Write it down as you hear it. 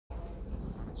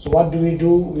So what do?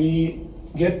 We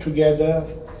get together,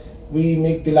 we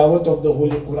make tilawat of the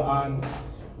Holy Quran,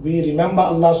 we remember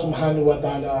Allah subhanahu wa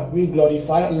ta'ala, we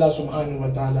glorify Allah subhanahu wa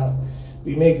ta'ala,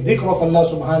 we make dhikr of Allah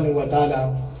subhanahu wa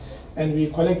ta'ala, and we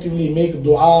collectively make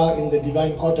dua in the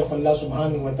divine court of Allah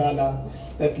subhanahu wa ta'ala,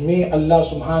 that may Allah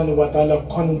subhanahu wa ta'ala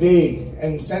convey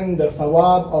and send the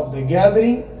thawab of the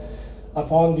gathering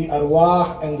upon the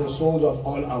arwah and the souls of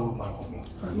all our marhooma.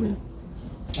 Amen.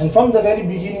 And from the very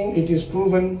beginning it is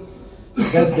proven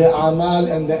that the amal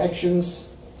and the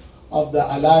actions of the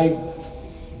alive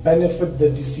benefit the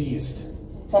deceased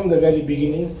from the very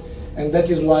beginning, and that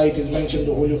is why it is mentioned in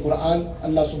the Holy Quran.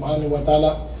 Allah subhanahu wa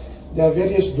ta'ala, there are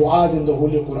various du'as in the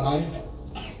Holy Quran,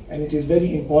 and it is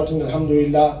very important,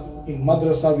 alhamdulillah, in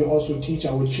madrasa we also teach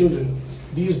our children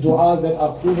these du'as that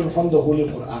are proven from the Holy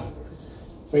Quran.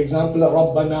 For example,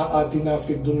 Rabbana atina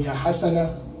fid dunya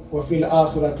hasana wa fil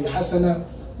akhirati hasana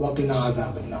wa qina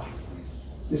adhaban nar.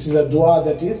 This is a dua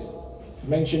that is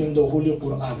mentioned in the Holy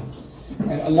Quran.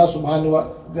 And Allah subhanahu wa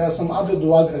ta'ala, there are some other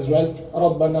duas as well.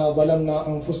 Rabbana zalamna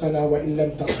anfusana wa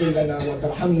illam taghfir lana wa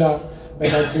tarhamna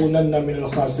lanakunanna min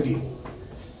al-khasirin.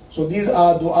 So these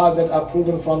are du'as that are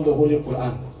proven from the Holy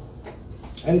Quran.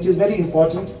 And it is very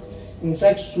important. In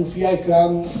fact, Sufiya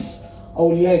Ikram,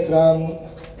 Awliya Ikram,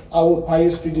 our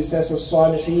pious predecessors,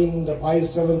 Salihin, the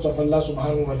pious servants of Allah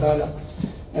subhanahu wa ta'ala,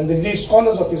 and the great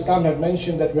scholars of Islam have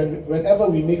mentioned that whenever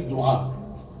we make dua,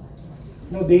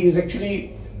 there is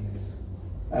actually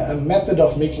a method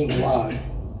of making dua.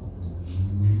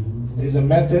 There is a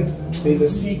method, there is a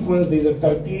sequence, there is a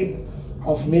tartib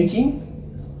of making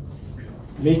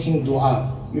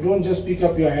dua. You don't just pick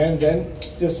up your hand and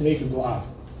just make dua.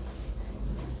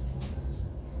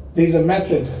 There is a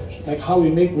method, like how we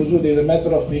make wuzu, there is a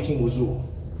method of making wuzu.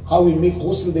 How we make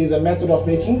ghusl, there is a method of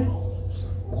making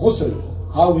ghusl.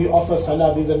 How we offer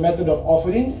salah, there is a method of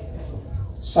offering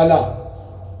salah.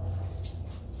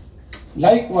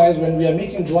 Likewise, when we are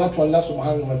making dua to Allah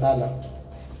subhanahu wa ta'ala,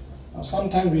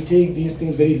 sometimes we take these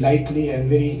things very lightly and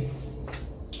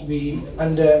we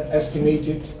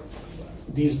underestimate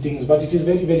these things, but it is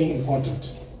very, very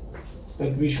important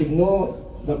that we should know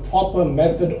the proper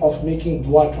method of making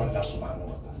dua to Allah subhanahu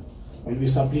wa ta'ala. When we are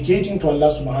supplicating to Allah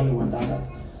subhanahu wa ta'ala,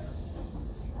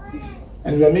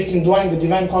 and we are making dua in the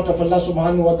divine court of Allah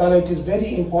subhanahu wa ta'ala, it is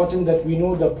very important that we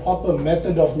know the proper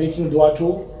method of making dua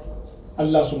to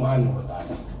Allah subhanahu wa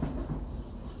ta'ala.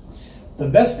 The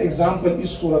best example is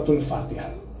Suratul Fatiha.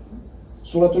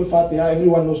 Suratul Fatiha,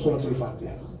 everyone knows Suratul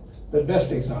Fatiha. The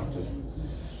best example.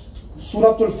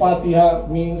 Suratul Fatiha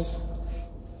means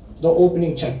the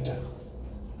opening chapter.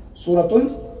 Suratul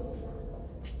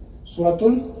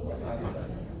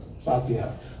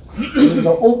Fatiha is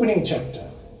the opening chapter,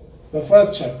 the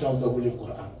first chapter of the Holy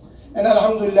Quran. And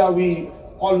alhamdulillah, we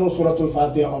all know Suratul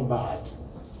Fatiha of Ba'at.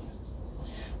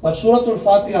 But Suratul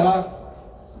Fatiha,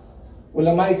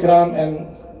 ulama ikram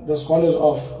and the scholars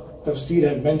of tafsir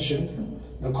have mentioned,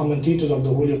 the commentators of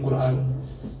the Holy Quran,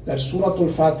 that Suratul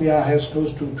Fatiha has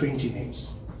close to 20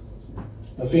 names.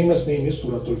 The famous name is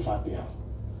Suratul Fatiha.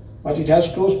 But it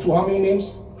has close to how many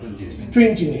names?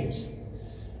 20 names.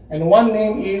 And one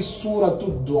name is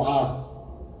Suratul Dua.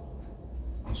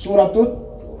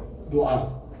 Suratul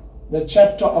Dua, the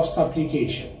chapter of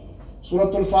supplication.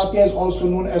 Suratul Fatiha is also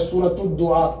known as Suratul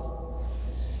Dua.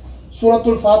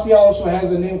 Suratul Fatiha also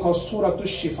has a name called Suratul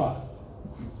Shifa.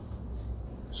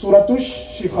 Suratul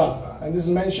Shifa. And this is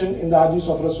mentioned in the hadith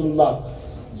of Rasulullah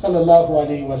sallallahu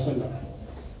alayhi wa sallam,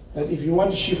 that if you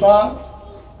want Shifa,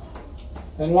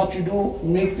 then what you do,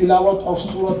 make tilawat of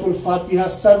Suratul Fatiha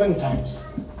 7 times.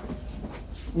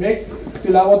 Make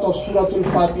tilawat of Suratul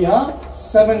Fatiha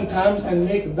 7 times and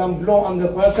make them blow on the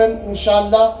person.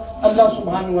 Inshallah, Allah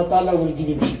subhanahu wa ta'ala will give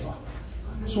him Shifa.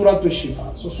 Suratul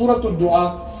Shifa. So Suratul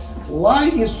Dua. Why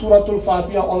is Suratul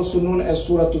Fatiha also known as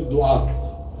Suratul Dua?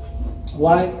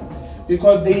 Why?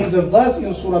 Because there is a verse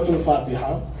in Suratul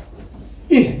Fatiha,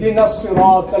 Ihdina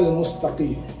as-sirata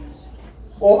al-mustaqim.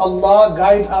 Oh Allah,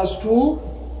 guide us to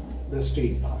the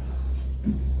straight path.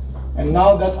 And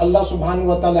now that Allah subhanahu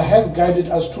wa ta'ala has guided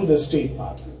us to the straight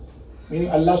path, meaning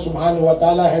Allah subhanahu wa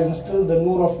ta'ala has instilled the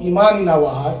nur of Iman in our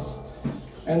hearts,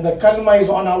 and the kalma is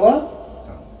on our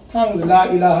tongues, La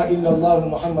ilaha illallah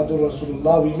Muhammadur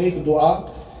Rasulullah, we make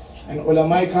dua, and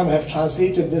ulama ikram have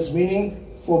translated this meaning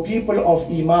for people of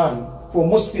Iman, for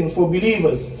Muslims, for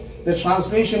believers. The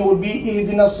translation would be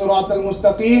Ihdina as-sirat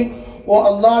al-mustaqim. Oh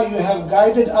Allah, you have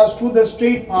guided us to the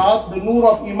straight path. The nur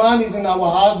of Iman is in our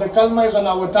heart, the kalma is on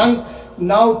our tongues.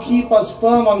 Now keep us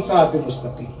firm on sirat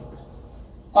al-mustaqim.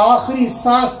 Akhri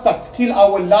saas tak, till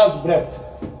our last breath.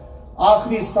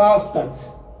 Akhri saas tak.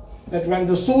 that when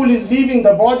the soul is leaving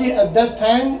the body, at that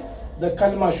time, the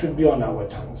kalma should be on our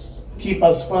tongues. Keep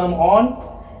us firm on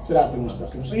Sirat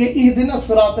al-Mustaqim. So, Ihdina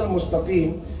Sirat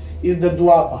al-Mustaqim is the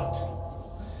dua part.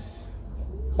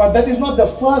 But that is not the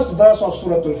first verse of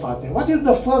Surah Al-Fatiha. What is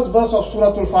the first verse of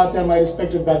Surah Al-Fatiha, my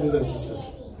respected brothers and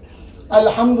sisters?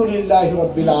 Alhamdulillahi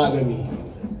Rabbil Alameen.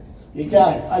 Ye kya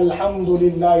hai?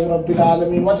 Alhamdulillahi Rabbil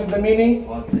Alameen. What is the meaning?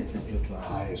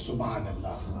 Hai,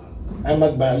 Subhanallah.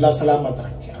 Ahmad bhai, Allah salamat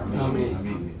rakhe.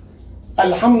 Ameen.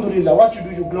 Alhamdulillah. What you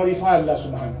do? You glorify Allah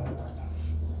subhanahu wa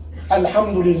ta'ala.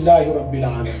 Alhamdulillahi Rabbil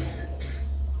Alameen.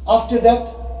 After that,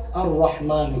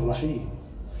 Ar-Rahman Ar-Rahim.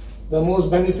 The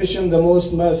most beneficent, the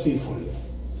most merciful.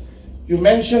 You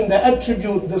mention the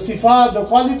attribute, the sifat, the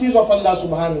qualities of Allah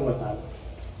subhanahu wa ta'ala.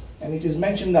 And it is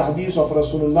mentioned in the hadith of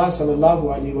Rasulullah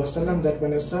sallallahu alaihi wasallam that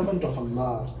when a servant of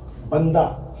Allah,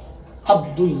 Banda,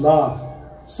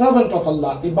 Abdullah, servant of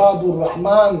Allah, Ibadur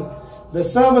Rahman, the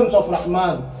servants of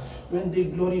Rahman, when they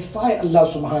glorify Allah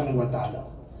subhanahu wa ta'ala,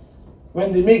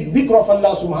 when they make dhikr of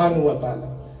Allah subhanahu wa ta'ala,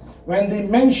 when they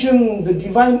mention the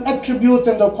divine attributes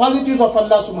and the qualities of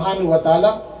Allah subhanahu wa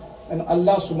ta'ala, and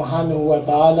Allah subhanahu wa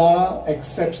ta'ala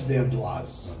accepts their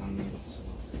du'as.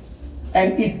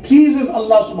 And it pleases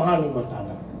Allah subhanahu wa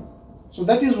ta'ala. So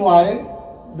that is why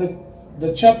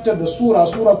the chapter, the surah,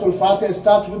 Surah Al-Fatiha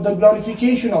starts with the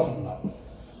glorification of Allah.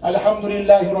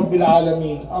 Alhamdulillahi Rabbil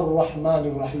Alameen, Ar-Rahman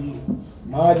Ar-Rahim,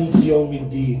 Malik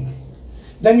Yawmiddin.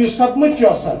 Then you submit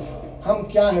yourself. Hum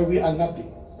kya hai? We are nothing.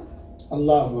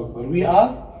 Allahu Akbar. We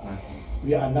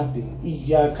are nothing.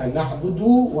 Iyyaka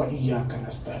na'budu wa iyyaka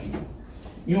nasta'in.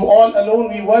 You all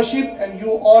alone we worship, and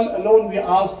you all alone we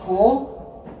ask for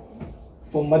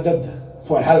madad,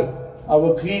 for help.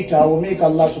 Our creator, our maker,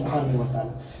 Allah subhanahu wa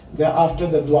ta'ala. Thereafter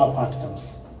the dua part comes.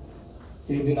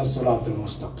 Ihdina Sirat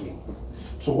al-Mustaqim.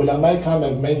 So ulama ikram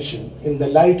have mentioned, in the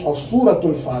light of Surah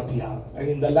Al-Fatiha and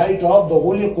in the light of the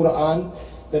Holy Quran,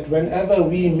 that whenever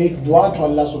we make dua to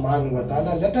Allah subhanahu wa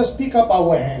ta'ala, let us pick up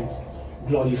our hands,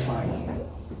 glorify Him.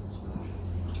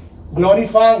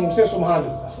 Glorify Him, say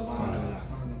Subhanallah.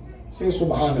 Say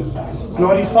Subhanallah.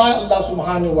 Glorify Allah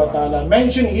subhanahu wa ta'ala.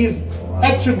 Mention His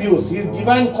attributes, His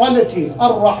divine qualities,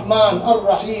 Ar-Rahman,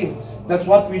 Ar-Rahim. That's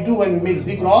what we do when we make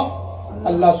dhikr of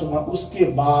Allah subhanahu wa ta'ala.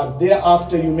 Uske baad,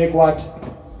 thereafter you make what?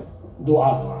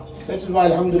 Dua. That is why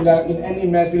alhamdulillah, in any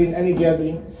mahfil, in any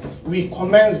gathering, we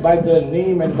commence by the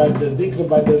name and by the dhikr,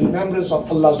 by the remembrance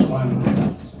of Allah subhanahu wa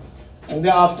ta'ala. And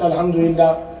thereafter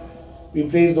alhamdulillah, we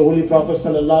praise the Holy Prophet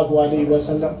sallallahu alaihi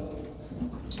wasallam,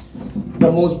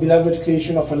 the most beloved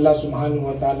creation of Allah subhanahu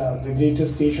wa ta'ala, the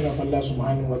greatest creation of Allah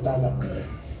subhanahu wa ta'ala.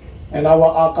 And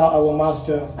our Aqa, our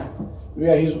master, we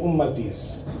are his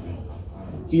ummatis.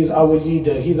 He is our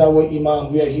leader, he is our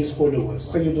imam, we are his followers.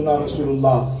 Sayyiduna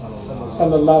Rasulullah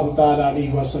sallallahu ta'ala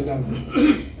alayhi wa sallam.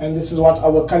 And this is what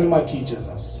our kalma teaches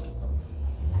us.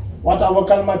 What our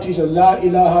kalma teaches, La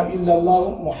ilaha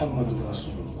illallah Muhammadur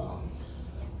Rasulullah.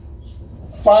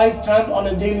 5 times on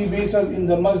a daily basis in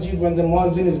the masjid when the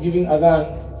muazzin is giving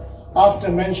adhan, after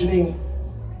mentioning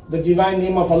the divine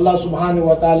name of Allah subhanahu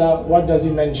wa ta'ala, what does he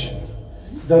mention?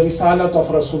 The risalat of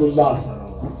Rasulullah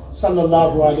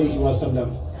sallallahu alayhi wa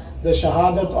sallam. The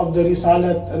shahadat of the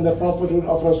risalat and the prophethood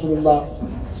of Rasulullah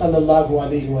sallallahu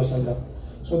alayhi wa sallam.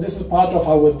 So this is part of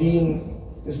our deen,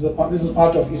 this is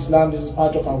part of Islam, this is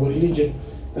part of our religion,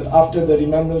 that after the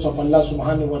remembrance of Allah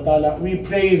subhanahu wa ta'ala, we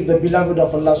praise the beloved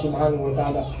of Allah subhanahu wa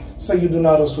ta'ala,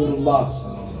 Sayyiduna Rasulullah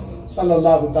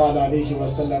sallallahu ta'ala alayhi wa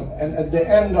sallam. And at the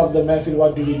end of the mahfil,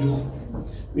 what do?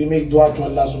 We make dua to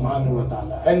Allah subhanahu wa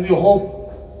ta'ala. And we hope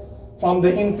from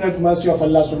the infinite mercy of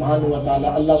Allah subhanahu wa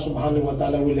ta'ala, Allah subhanahu wa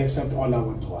ta'ala will accept all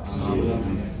our duas.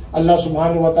 Allah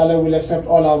subhanahu wa ta'ala will accept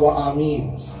all our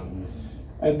ameens.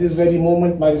 At this very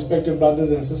moment, my respected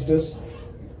brothers and sisters,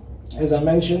 as I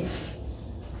mentioned,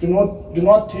 do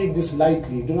not take this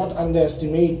lightly. Do not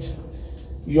underestimate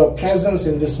your presence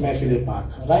in this Mahfil Park.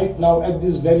 Right now, at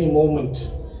this very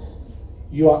moment,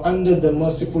 you are under the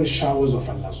merciful showers of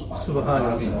Allah subhanahu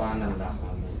wa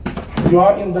ta'ala. You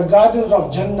are in the gardens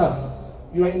of Jannah.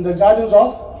 You are in the gardens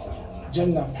of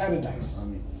Jannah, paradise.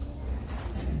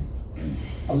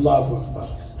 Allahu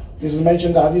Akbar. This is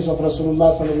mentioned in the hadith of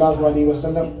Rasulullah sallallahu alaihi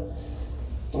wasallam.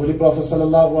 The Holy Prophet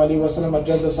sallallahu alaihi wasallam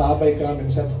addressed the Sahaba Ikram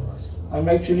and said, I'm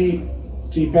actually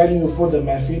preparing you for the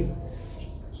mahfil,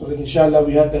 so that inshallah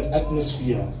we have that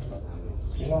atmosphere,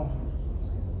 you know.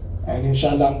 And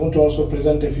inshallah I'm going to also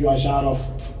present a few ashar of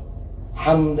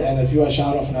hamd and a few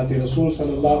ashar of Nati Rasul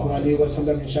sallallahu alaihi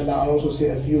wasallam. Inshallah I'll also say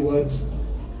a few words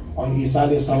on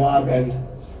Esaale, Sawaab, and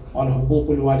on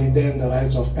Huququl Walidain, the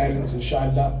rights of parents,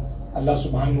 inshallah. Allah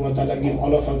subhanahu wa ta'ala give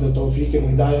all of us the tawfiq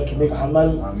and hidayah to make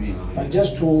amal. But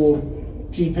just to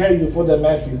prepare you for the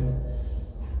mahfil.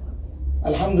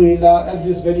 Alhamdulillah, at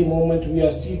this very moment we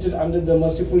are seated under the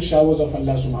merciful showers of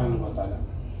Allah subhanahu wa ta'ala.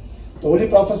 The Holy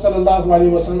Prophet sallallahu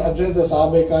alaihi wasallam addressed the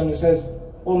Sahaba Ikram. He says,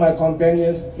 "O my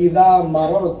companions, إِذَا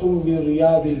مَرَرْتُمْ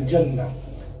بِرِيَادِ الْجَنَّةِ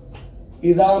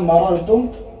إِذَا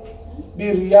مَرَرْتُمْ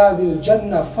بِرِيَادِ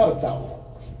الْجَنَّةِ فَارْتَعُوا."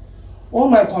 O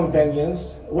my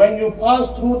companions, when you pass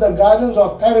through the gardens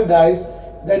of paradise,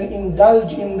 then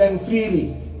indulge in them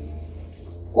freely.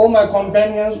 O my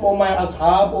companions, O my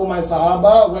ashab, O my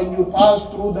sahaba, when you pass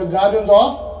through the gardens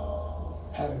of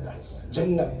paradise,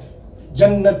 Jannat,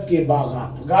 Jannat ke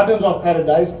baghat, gardens of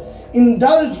paradise,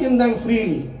 indulge in them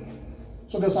freely.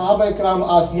 So the Sahaba Ikram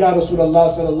asked, Ya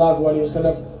Rasulullah sallallahu alayhi wa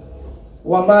sallam,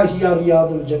 wa ma hiya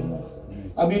riyadul jannah?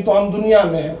 Abhi to hum dunya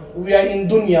mein hai, we are in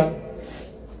dunya.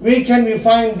 Where can we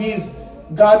find these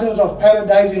gardens of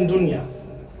paradise in dunya?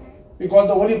 Because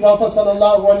the Holy Prophet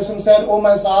sallallahu alaihi wasallam said, "O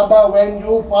my Sahaba, when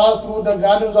you pass through the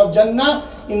gardens of Jannah,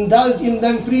 indulge in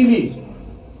them freely."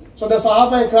 So the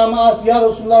Sahaba Ikram asked, Ya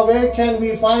Rasulullah, where can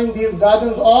we find these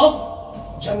gardens of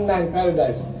Jannah and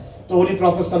paradise? The Holy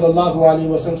Prophet sallallahu alaihi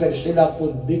wasallam said,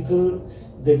 "Hilaqud dhikr,"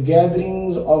 the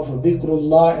gatherings of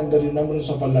dhikrullah and the remembrance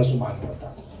of Allah subhanahu wa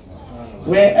ta'ala.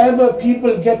 Wherever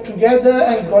people get together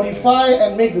and glorify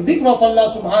and make dhikr of Allah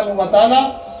subhanahu wa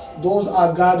ta'ala, those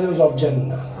are gardens of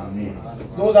Jannah.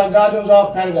 Those are gardens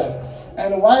of paradise.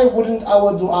 And why wouldn't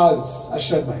our du'as,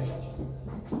 Ashraf bhai?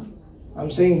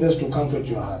 I'm saying this to comfort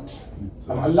your heart.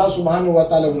 And Allah subhanahu wa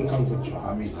ta'ala will comfort your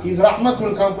heart. His rahmat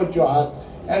will comfort your heart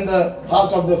and the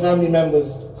hearts of the family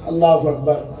members. Allahu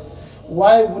Akbar.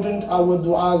 Why wouldn't our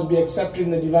du'as be accepted in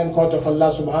the divine court of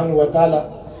Allah subhanahu wa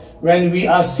ta'ala when we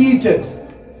are seated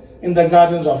in the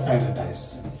gardens of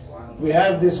paradise? We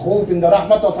have this hope in the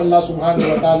rahmat of Allah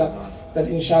subhanahu wa ta'ala that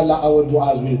inshallah our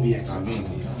du'as will be accepted.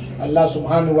 Allah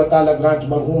subhanahu wa ta'ala grant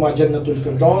Marhooma Jannatul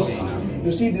Firdaus.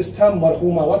 You see this term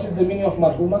Marhooma, what is the meaning of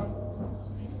Marhooma?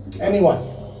 Anyone?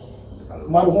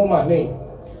 Marhooma, name.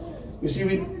 You see,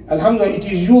 alhamdulillah, it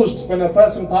is used when a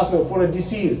person passes for a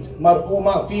deceased.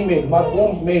 Marhooma, female,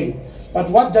 Marhoom, male. But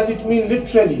what does it mean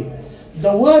literally?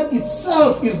 The word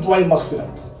itself is Du'a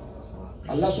Maghfirat.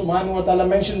 Allah subhanahu wa ta'ala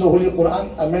mentioned the Holy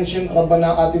Quran. I mentioned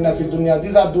Rabbana Atina Fid Dunya.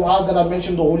 These are dua that are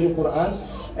mentioned in the Holy Quran.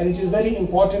 And it is very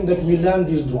important that we learn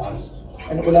these du'as.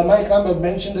 And ulama ikram have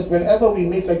mentioned that whenever we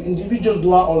make like individual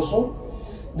dua also,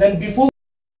 then before